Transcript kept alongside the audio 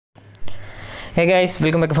Hey guys,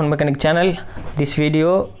 welcome back to Fun Mechanic channel. This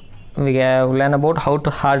video we have learn about how to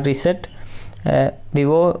hard reset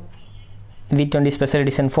VIVO V20 special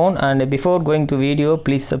edition phone. And before going to video,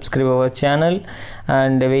 please subscribe our channel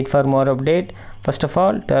and wait for more update. First of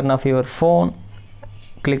all, turn off your phone,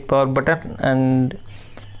 click power button and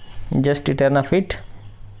just turn off it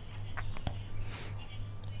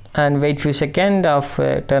and wait few seconds of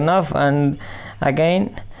turn off, and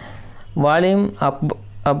again volume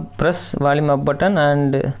up press volume up button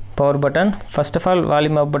and power button. First of all,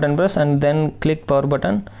 volume up button press and then click power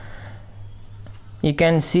button. You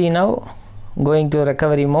can see now going to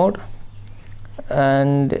recovery mode,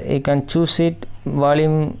 and you can choose it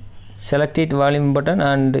volume, select it volume button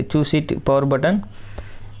and choose it power button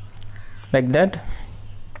like that.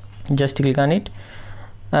 Just click on it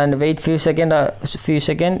and wait few seconds.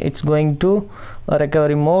 It's going to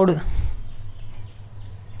recovery mode,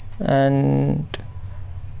 and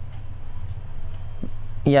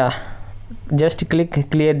yeah, just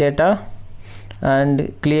click clear data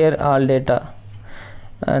and clear all data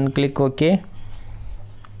and click OK.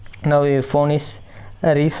 Now your phone is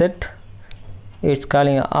reset. It's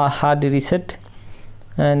calling a hard reset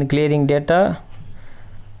and clearing data.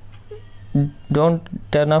 Don't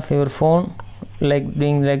turn off your phone like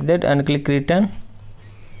doing like that, and click return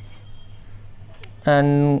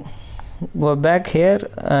and go back here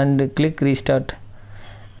and click restart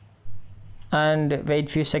and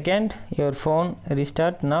wait few seconds. Your phone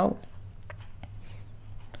restart now.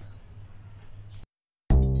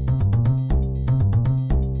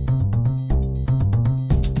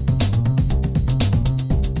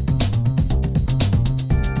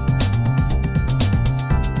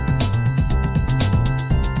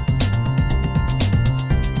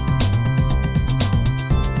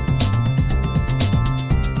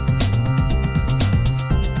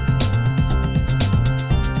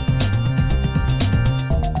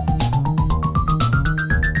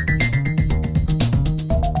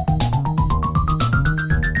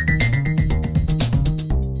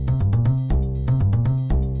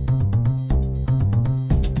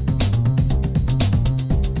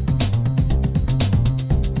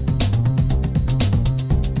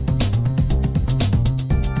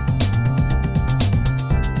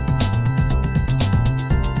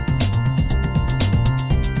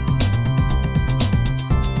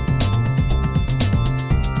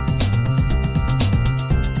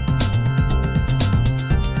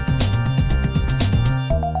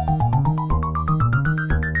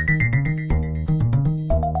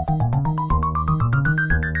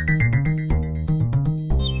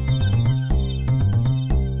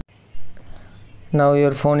 Now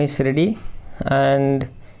your phone is ready, and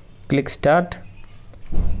click start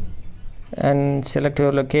and select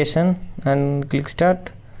your location and click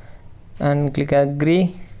start and click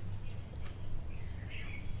agree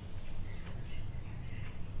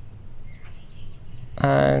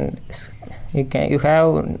and you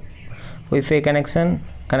have Wi-Fi connection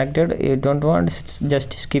connected. You don't want,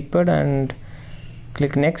 just skip it and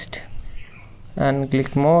click next and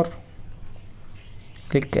click more,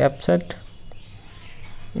 click upset.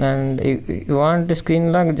 And you want the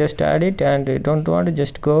screen lock, just add it, and you don't want to,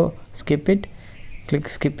 just go skip it, click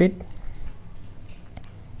skip it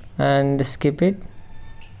and skip it.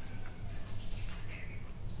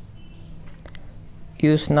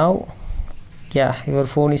 Use now. Yeah, your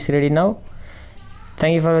phone is ready now.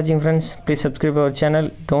 Thank you for watching, friends. Please subscribe our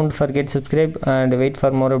channel. Don't forget subscribe and wait for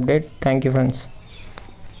more update. Thank you, friends.